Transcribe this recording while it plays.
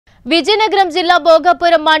విజయనగరం జిల్లా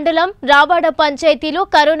భోగాపురం మండలం రావాడ పంచాయతీలో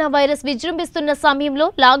కరోనా వైరస్ విజృంభిస్తున్న సమయంలో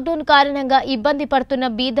లాక్డౌన్ కారణంగా ఇబ్బంది పడుతున్న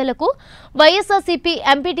బీదలకు వైఎస్ఆర్సీపీ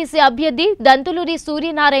ఎంపీటీసీ అభ్యర్థి దంతులూరి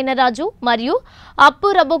సూర్యనారాయణరాజు మరియు అప్పు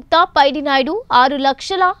రబుక్తా పైడినాయుడు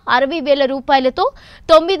 6,60,000 రూపాయలతో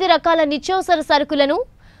 9 రకాల నిత్యావసర సరుకులను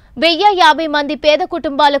 1050 మంది పేద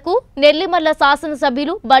కుటుంబాలకు నెల్లిమర్ల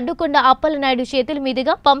శాసనసభ్యులు బడ్డుకొండ అప్పలనాయుడు చేతుల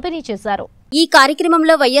మీదుగా పంపిణీ చేశారు. ఈ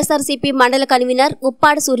కార్యక్రమంలో వైఎస్ఆర్సీపీ మండల కన్వీనర్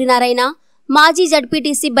ఉప్పాడ సూర్యనారాయణ, మాజీ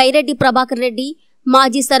జడ్పీటీసీ బైరెడ్డి ప్రభాకర్ రెడ్డి,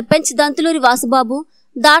 మాజీ సర్పంచ్ దంతులూరి వాసుబాబు,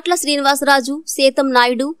 దాట్ల శ్రీనివాసరాజు, సేతం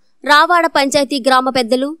నాయుడు, రావాడ పంచాయతీ గ్రామ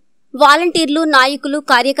పెద్దలు, వాలంటీర్లు, నాయకులు,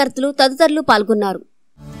 కార్యకర్తలు తదితరులు పాల్గొన్నారు.